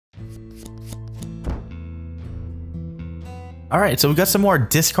Alright, so we got some more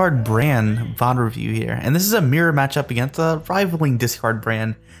Discard Bran VOD review here, and this is a mirror matchup against a rivaling Discard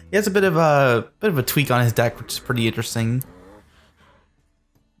Bran. He has a bit of a tweak on his deck, which is pretty interesting,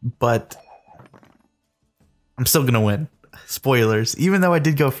 but I'm still gonna win. Spoilers, even though I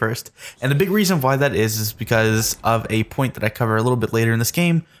did go first. And the big reason why that is because of a point that I cover a little bit later in this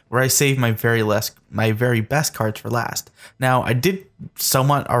game, where I save my very best cards for last. Now, I did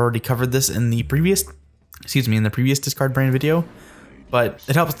somewhat already cover this in the previous Discard Bran video, but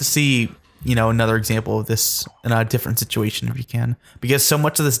it helps to see, you know, another example of this in a different situation if you can, because so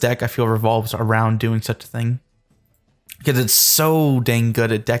much of this deck I feel revolves around doing such a thing, because it's so dang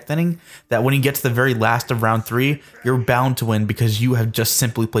good at deck thinning that when you get to the very last of round 3, you're bound to win because you have just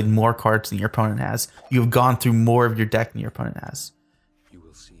simply played more cards than your opponent has. You have gone through more of your deck than your opponent has. You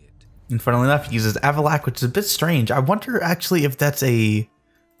will see it. And funnily enough, he uses Avalac, which is a bit strange. I wonder actually if that's a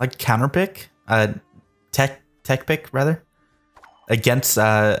like counter pick, tech pick rather, against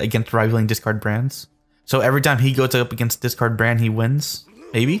rivaling Discard Brans. So every time he goes up against Discard Bran, he wins,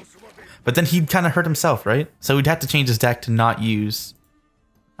 maybe. But then he'd kind of hurt himself, right? So he'd have to change his deck to not use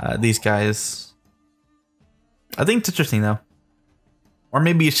these guys. I think it's interesting though. Or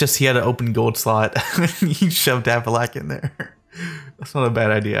maybe it's just he had an open gold slot and he shoved Avalac in there. That's not a bad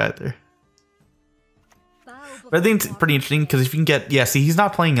idea either. But I think it's pretty interesting because if you can get, yeah, see, he's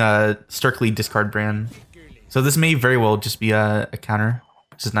not playing strictly Discard Bran. So this may very well just be a counter,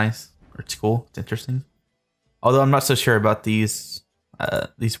 which is nice, or it's cool, it's interesting. Although I'm not so sure about these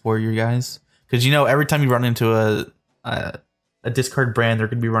warrior guys, because you know every time you run into a Discard Bran, they're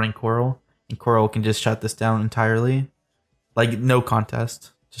gonna be running Coral, and Coral can just shut this down entirely, like no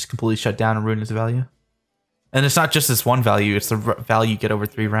contest, just completely shut down and ruin his value. And it's not just this one value; it's the value you get over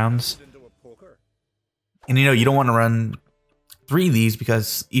 3 rounds. And you know you don't want to run 3 of these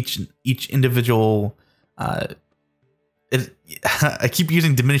because each individual. I keep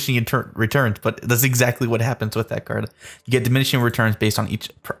using diminishing returns, but that's exactly what happens with that card. You get diminishing returns based on each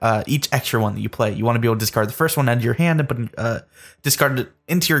extra one that you play. You want to be able to discard the first one out of your hand and put discard it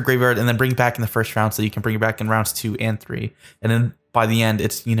into your graveyard, and then bring it back in the first round, so you can bring it back in rounds 2 and 3. And then by the end,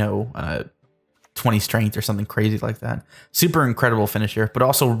 it's 20 strength or something crazy like that. Super incredible finisher, but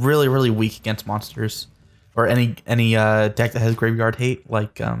also really weak against monsters or any deck that has graveyard hate,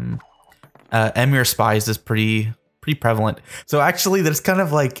 like Emir Spies is pretty prevalent. So actually that's kind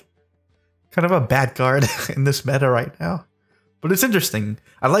of a bad card in this meta right now. But it's interesting.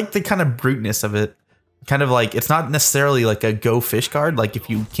 I like the kind of bruteness of it. Kind of like, it's not necessarily like a go fish card, like if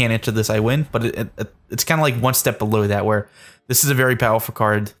you can't answer this I win, but it's kind of like one step below that, where this is a very powerful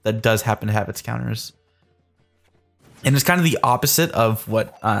card that does happen to have its counters. And it's kind of the opposite of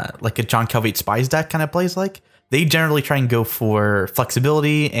what like a John Calvate Spies deck kind of plays like. They generally try and go for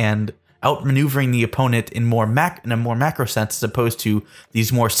flexibility and outmaneuvering the opponent in a more macro sense, as opposed to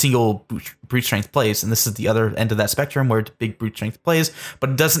these more single brute strength plays. And this is the other end of that spectrum, where it's big brute strength plays,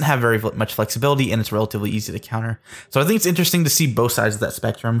 but it doesn't have very much flexibility and it's relatively easy to counter. So I think it's interesting to see both sides of that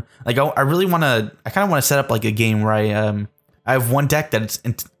spectrum. Like I kind of want to set up like a game where I have one deck that's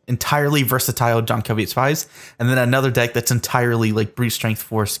entirely versatile John Calvate Spies, and then another deck that's entirely like brute strength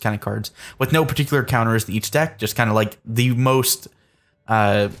force kind of cards with no particular counters in each deck, just kind of like the most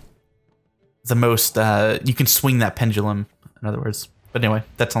you can swing that pendulum, in other words. But anyway,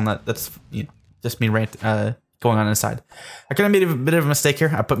 that's on that. That's just me going on inside. I kind of made a bit of a mistake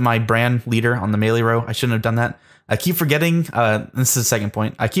here. I put my Bran leader on the melee row. I shouldn't have done that. I keep forgetting, this is the second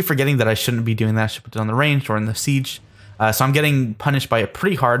point, I keep forgetting that I shouldn't be doing that. I should put it on the range or in the siege. So I'm getting punished by it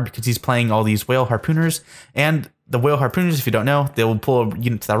pretty hard because he's playing all these whale harpooners, and the whale harpooners, if you don't know, they will pull a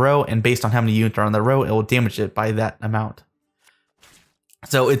unit to that row, and based on how many units are on the row, it will damage it by that amount.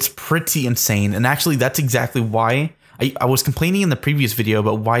 So it's pretty insane, and actually that's exactly why I was complaining in the previous video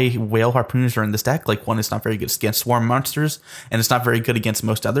about why whale harpooners are in this deck. Like, one, it's not very good against swarm monsters, and it's not very good against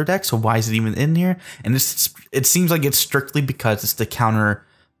most other decks, so why is it even in here? And it seems like it's strictly because it's to counter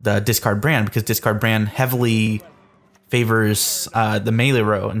the Discard Bran, because Discard Bran heavily favors the melee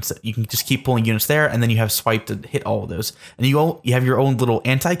row, and so you can just keep pulling units there, and then you have swipe to hit all of those, and you have your own little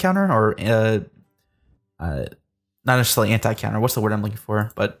anti-counter, or not necessarily anti-counter, what's the word I'm looking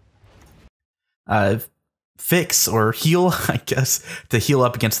for, but fix or heal, I guess, to heal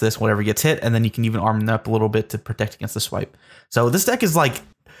up against this, whatever gets hit, and then you can even arm them up a little bit to protect against the swipe. So this deck is like,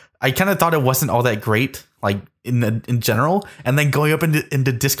 I kind of thought it wasn't all that great, like in general, and then going up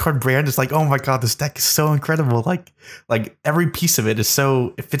into Discard Bran, it's like, oh my god, this deck is so incredible. Like every piece of it is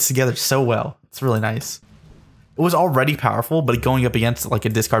it fits together so well. It's really nice. It was already powerful, but going up against like a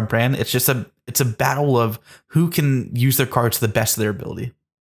Discard Bran, it's a battle of who can use their cards to the best of their ability.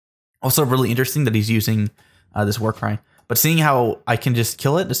 Also really interesting that he's using this war cry. But seeing how I can just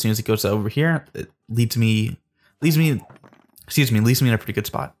kill it as soon as it goes over here, it leaves me in a pretty good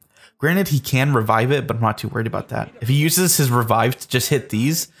spot. Granted, he can revive it, but I'm not too worried about that. If he uses his revive to just hit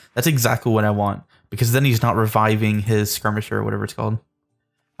these, that's exactly what I want. Because then he's not reviving his skirmisher or whatever it's called.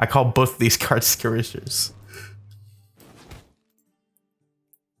 I call both of these cards skirmishers.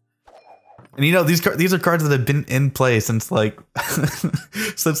 And you know, these are cards that have been in play since like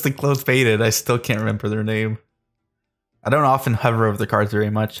since the closed beta, and I still can't remember their name. I don't often hover over the cards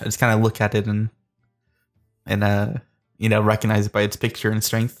very much. I just kind of look at it and you know, recognize it by its picture and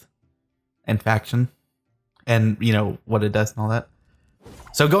strength and faction and you know what it does and all that.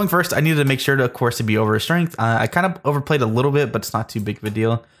 So going first, I needed to make sure to, of course, to be over his strength. I kind of overplayed a little bit, but it's not too big of a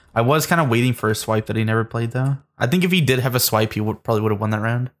deal. I was kind of waiting for a swipe that he never played though. I think if he did have a swipe, he probably would have won that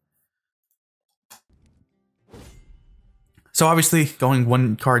round. So obviously going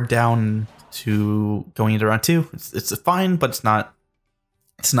one card down to going into round 2, it's fine, but it's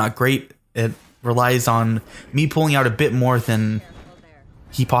not great. It relies on me pulling out a bit more than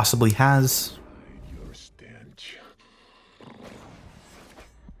he possibly has.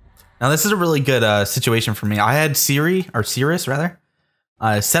 Now this is a really good situation for me. I had Cirrus rather,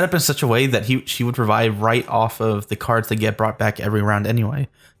 set up in such a way that she would revive right off of the cards that get brought back every round anyway.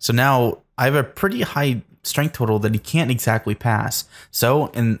 So now I have a pretty high strength total that he can't exactly pass. So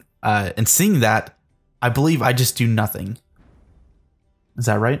in seeing that, I believe I just do nothing. Is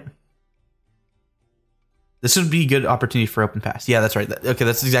that right? This would be a good opportunity for open pass. Yeah, that's right. Okay,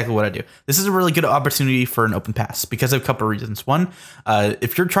 that's exactly what I do. This is a really good opportunity for an open pass because of a couple of reasons. One,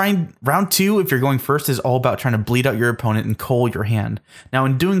 if you're trying round 2, if you're going first, is all about trying to bleed out your opponent and cull your hand. Now,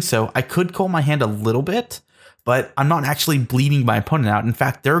 in doing so, I could cull my hand a little bit, but I'm not actually bleeding my opponent out. In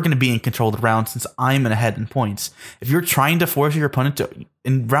fact, they're going to be in control of the round since I'm ahead in points. If you're trying to force your opponent to,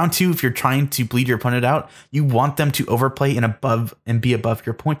 in round 2, if you're trying to bleed your opponent out, you want them to overplay and be above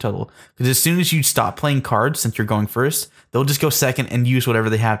your point total. Because as soon as you stop playing cards, since you're going first, they'll just go second and use whatever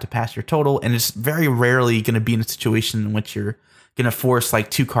they have to pass your total. And it's very rarely going to be in a situation in which you're going to force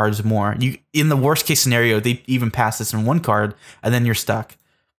like 2 cards more. In the worst case scenario, they even pass this in 1 card and then you're stuck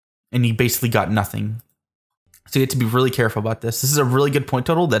and you basically got nothing. So you have to be really careful about this. This is a really good point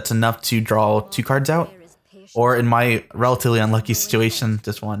total that's enough to draw 2 cards out. Or in my relatively unlucky situation,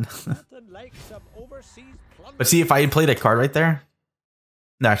 just 1. But see, if I had played a card right there...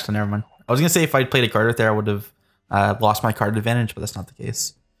 No, actually, never mind. I was going to say if I had played a card right there, I would have lost my card advantage, but that's not the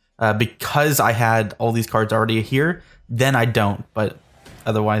case. Because I had all these cards already here, then I don't. But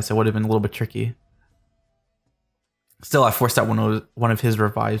otherwise, it would have been a little bit tricky. Still, I forced out one of his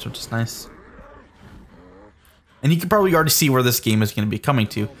revives, which is nice. And you can probably already see where this game is going to be coming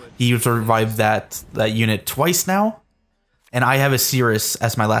to. He revived that unit twice now, and I have a Cirrus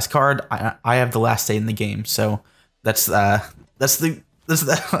as my last card. I have the last say in the game, so that's what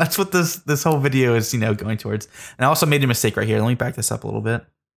this whole video is, you know, going towards. And I also made a mistake right here. Let me back this up a little bit.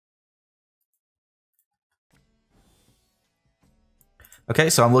 Okay,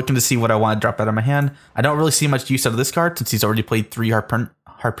 so I'm looking to see what I want to drop out of my hand. I don't really see much use out of this card since he's already played 3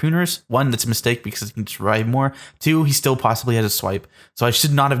 harpooners. 1, that's a mistake because he can just revive more. 2, he still possibly has a swipe. So I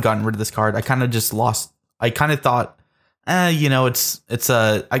should not have gotten rid of this card. I kind of just lost. I kind of thought, you know,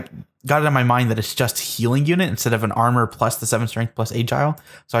 I got it in my mind that it's just healing unit instead of an armor plus the 7 strength plus agile.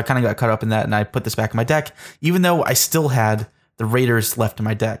 So I kind of got caught up in that and I put this back in my deck, even though I still had the raiders left in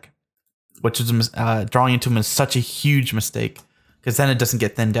my deck, which is drawing into them is such a huge mistake because then it doesn't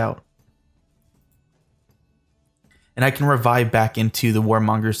get thinned out. And I can revive back into the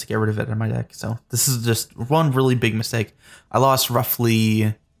Warmongers to get rid of it in my deck. So this is just one really big mistake. I lost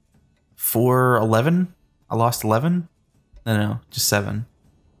roughly 11. I lost 11? No, just 7.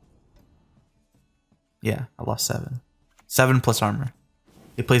 Yeah, I lost 7. 7 plus armor.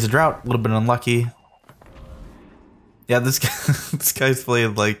 He plays a drought, a little bit unlucky. Yeah, this guy's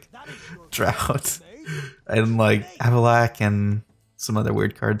playing like drought and like Avalak and some other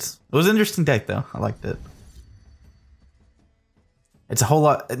weird cards. It was an interesting deck though. I liked it. It's a whole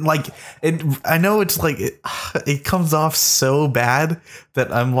lot like it. I know it's like it comes off so bad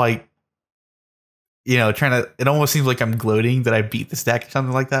that I'm like, you know, it almost seems like I'm gloating that I beat this deck or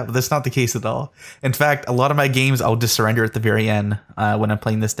something like that, but that's not the case at all. In fact, a lot of my games I'll just surrender at the very end when I'm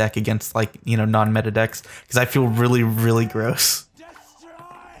playing this deck against like, you know, non-meta decks because I feel really, really gross.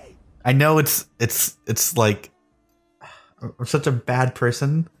 I know it's like I'm such a bad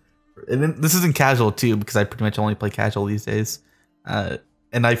person. And this isn't casual too because I pretty much only play casual these days.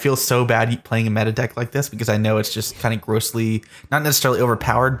 And I feel so bad playing a meta deck like this because I know it's just kind of grossly, not necessarily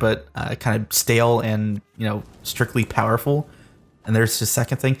overpowered, but kind of stale and, you know, strictly powerful. And there's the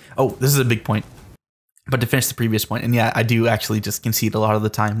second thing. Oh, this is a big point. But to finish the previous point, and yeah, I do actually just concede a lot of the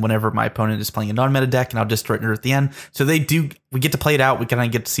time whenever my opponent is playing a non-meta deck, and I'll just threaten her at the end. So we get to play it out. We kind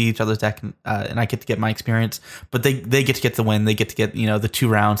of get to see each other's deck, and I get to get my experience. But they get to get the win. They get to get, you know, the 2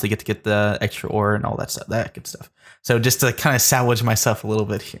 rounds. They get to get the extra ore and all that stuff, that good stuff. So just to kind of salvage myself a little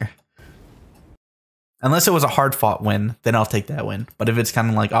bit here. Unless it was a hard fought win, then I'll take that win. But if it's kind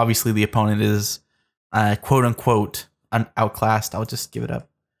of like obviously the opponent is quote unquote outclassed, I'll just give it up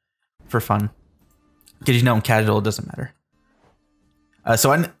for fun. Because you know in casual it doesn't matter.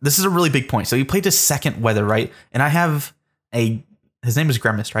 This is a really big point. So you played his second weather, right? And I have his name is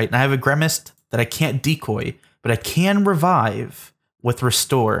Gremist, right? And I have a Gremist that I can't decoy, but I can revive with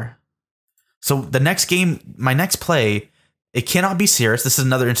restore. So the next game, my next play, it cannot be Cirrus. This is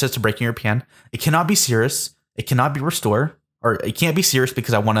another instance of breaking your pan. It cannot be Cirrus. It cannot be restore, or it can't be Cirrus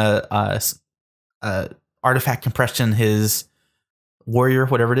because I want to artifact compression his warrior,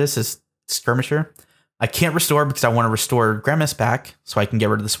 whatever it is, his skirmisher. I can't restore because I want to restore Gremist back so I can get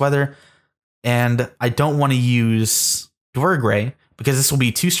rid of this weather. And I don't want to use Dorgray because this will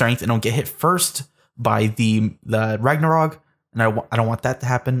be 2 strength and it'll get hit first by the Ragnarok. And I don't want that to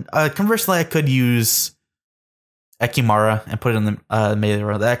happen. Conversely, I could use Ekimara and put it in the melee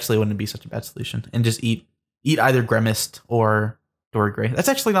row. That actually wouldn't be such a bad solution. And just eat either Gremist or Dorgray. That's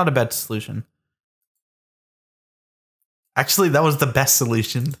actually not a bad solution. Actually, that was the best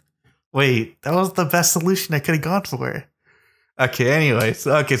solution. Wait, that was the best solution I could have gone for. Okay, anyways.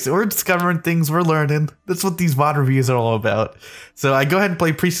 So we're discovering things, we're learning. That's what these VOD reviews are all about. So I go ahead and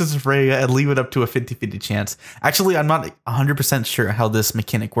play Priestess of Freya and leave it up to a 50-50 chance. Actually, I'm not 100% sure how this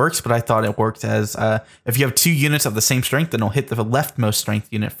mechanic works, but I thought it worked as if you have 2 units of the same strength, then it'll hit the leftmost strength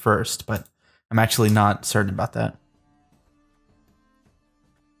unit first, but I'm actually not certain about that.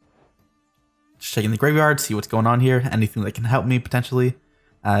 Just checking the graveyard, see what's going on here. Anything that can help me potentially.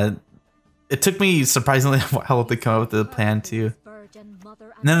 It took me surprisingly a while to come up with the plan too.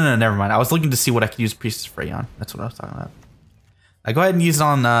 No, never mind. I was looking to see what I could use Priestess Freya on. That's what I was talking about. I go ahead and use it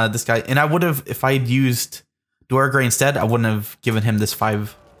on this guy, and I would have, if I had used Dorgray instead, I wouldn't have given him this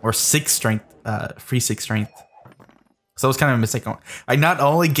 5 or 6 strength, free 6 strength. So it was kind of a mistake. I not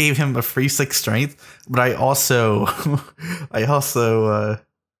only gave him a free 6 strength, but I also,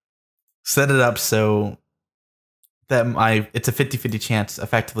 set it up so that it's a 50-50 chance,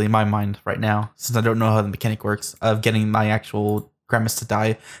 effectively, in my mind right now, since I don't know how the mechanic works, of getting my actual Gremist to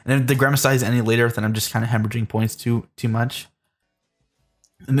die. And if the Gremist dies any later, then I'm just kind of hemorrhaging points too much.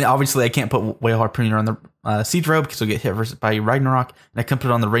 And then obviously I can't put Whale Harpooner on the Siege Row because he'll get hit by Ragnarok, and I can't put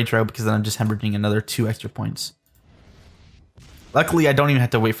it on the Rage Row because then I'm just hemorrhaging another 2 extra points. Luckily, I don't even have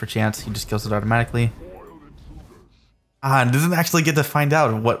to wait for chance. He just kills it automatically. And doesn't actually get to find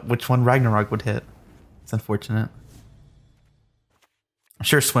out which one Ragnarok would hit. It's unfortunate. I'm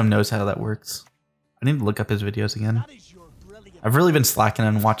sure Swim knows how that works. I need to look up his videos again. I've really been slacking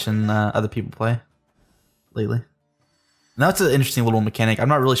and watching other people play lately. And that's an interesting little mechanic. I'm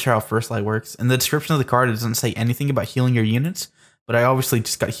not really sure how First Light works. In the description of the card, it doesn't say anything about healing your units, but I obviously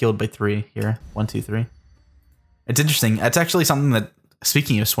just got healed by 3 here. 1, 2, 3. It's interesting. It's actually something that,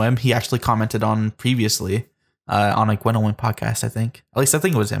 speaking of Swim, he actually commented on previously on a Gwent and Atlas podcast, I think. At least I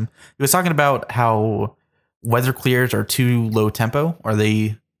think it was him. He was talking about how weather clears are too low tempo, or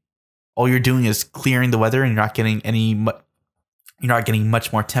all you're doing is clearing the weather and you're not getting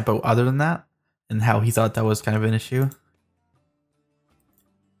much more tempo other than that, and how he thought that was kind of an issue.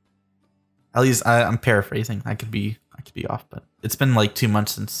 At least I'm paraphrasing. I could be off, but it's been like 2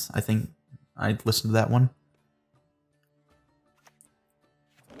 months since I think I listened to that one.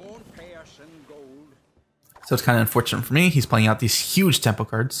 So it's kind of unfortunate for me. He's playing out these huge tempo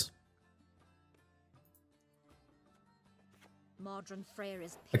cards.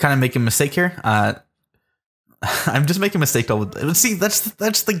 I kind of make a mistake here. I'm just making a mistake all the time. See, that's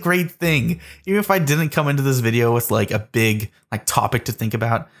the great thing. Even if I didn't come into this video with like a big topic to think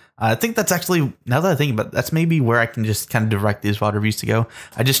about, I think that's actually, now that I think about it, that's maybe where I can just kind of direct these VOD reviews to go.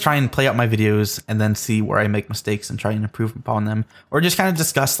 I just try and play out my videos and then see where I make mistakes and try and improve upon them, or just kind of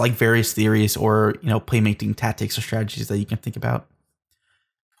discuss like various theories or playmaking tactics or strategies that you can think about.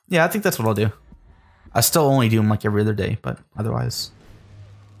 Yeah, I think that's what I'll do. I still only do them like every other day, but otherwise,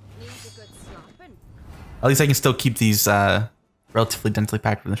 at least I can still keep these relatively densely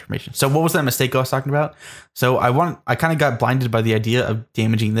packed with information. So what was that mistake I was talking about? So I kind of got blinded by the idea of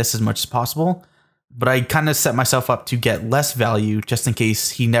damaging this as much as possible, but I kind of set myself up to get less value just in case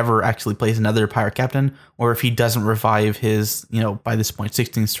he never actually plays another Pirate Captain, or if he doesn't revive his, by this point,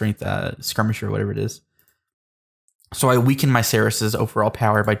 16 strength skirmisher or whatever it is. So I weakened my Ceres's overall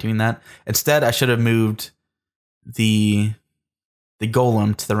power by doing that. Instead, I should have moved the the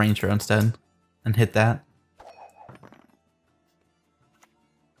golem to the ranger instead and hit that.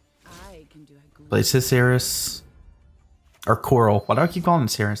 Plays his Cirrus. Or Coral. Why do I keep calling it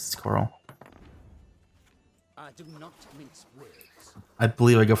Cirrus? It's Coral. I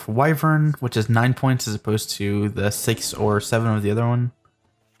believe I go for Wyvern, which is 9 points as opposed to the 6 or 7 of the other one.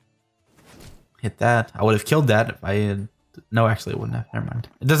 Hit that. I would have killed that if I had... No, actually it wouldn't have. Never mind.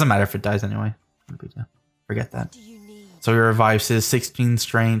 It doesn't matter if it dies anyway. Forget that. So he revives his 16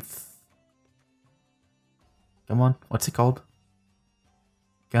 strength. Come on. What's it called?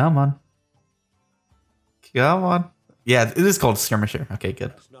 Come on. Come on. Yeah, it is called Skirmisher. Okay,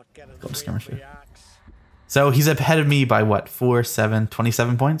 good. It's called Skirmisher. So he's ahead of me by what? 4, 7,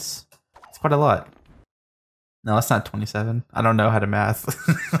 27 points? It's quite a lot. No, that's not 27. I don't know how to math.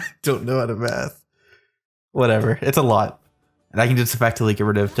 I don't know how to math. Whatever. It's a lot. And I can just effectively get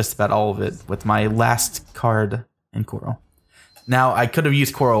rid of just about all of it with my last card in Coral. Now, I could have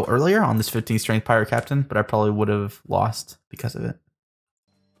used Coral earlier on this 15 strength Pirate Captain, but I probably would have lost because of it.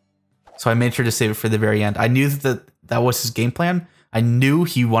 So I made sure to save it for the very end. I knew that that was his game plan. I knew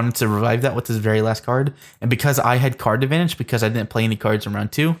he wanted to revive that with his very last card. And because I had card advantage, because I didn't play any cards in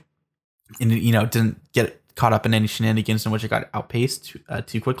round 2, and didn't get caught up in any shenanigans in which I got outpaced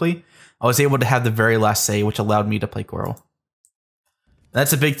too quickly, I was able to have the very last say, which allowed me to play Coral.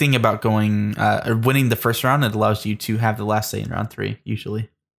 That's a big thing about going winning the first round. It allows you to have the last say in round 3, usually.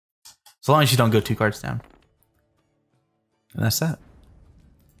 As long as you don't go 2 cards down. And that's that.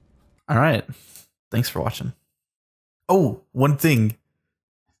 All right. Thanks for watching. Oh, one thing.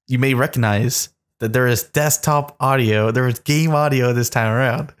 You may recognize that there is desktop audio. There is game audio this time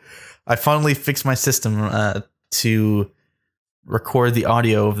around. I finally fixed my system to record the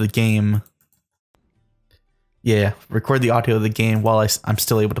audio of the game. Yeah, record the audio of the game while I'm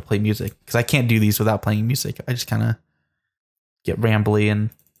still able to play music. Because I can't do these without playing music. I just kind of get rambly and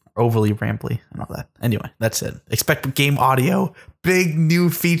overly rambly and all that. Anyway, that's it. Expect game audio. Big new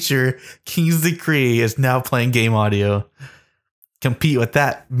feature. KingsDecree is now playing game audio. Compete with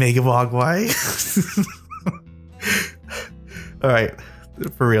that, Mega Mogwai. All right.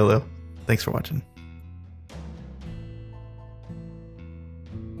 For real, though. Thanks for watching.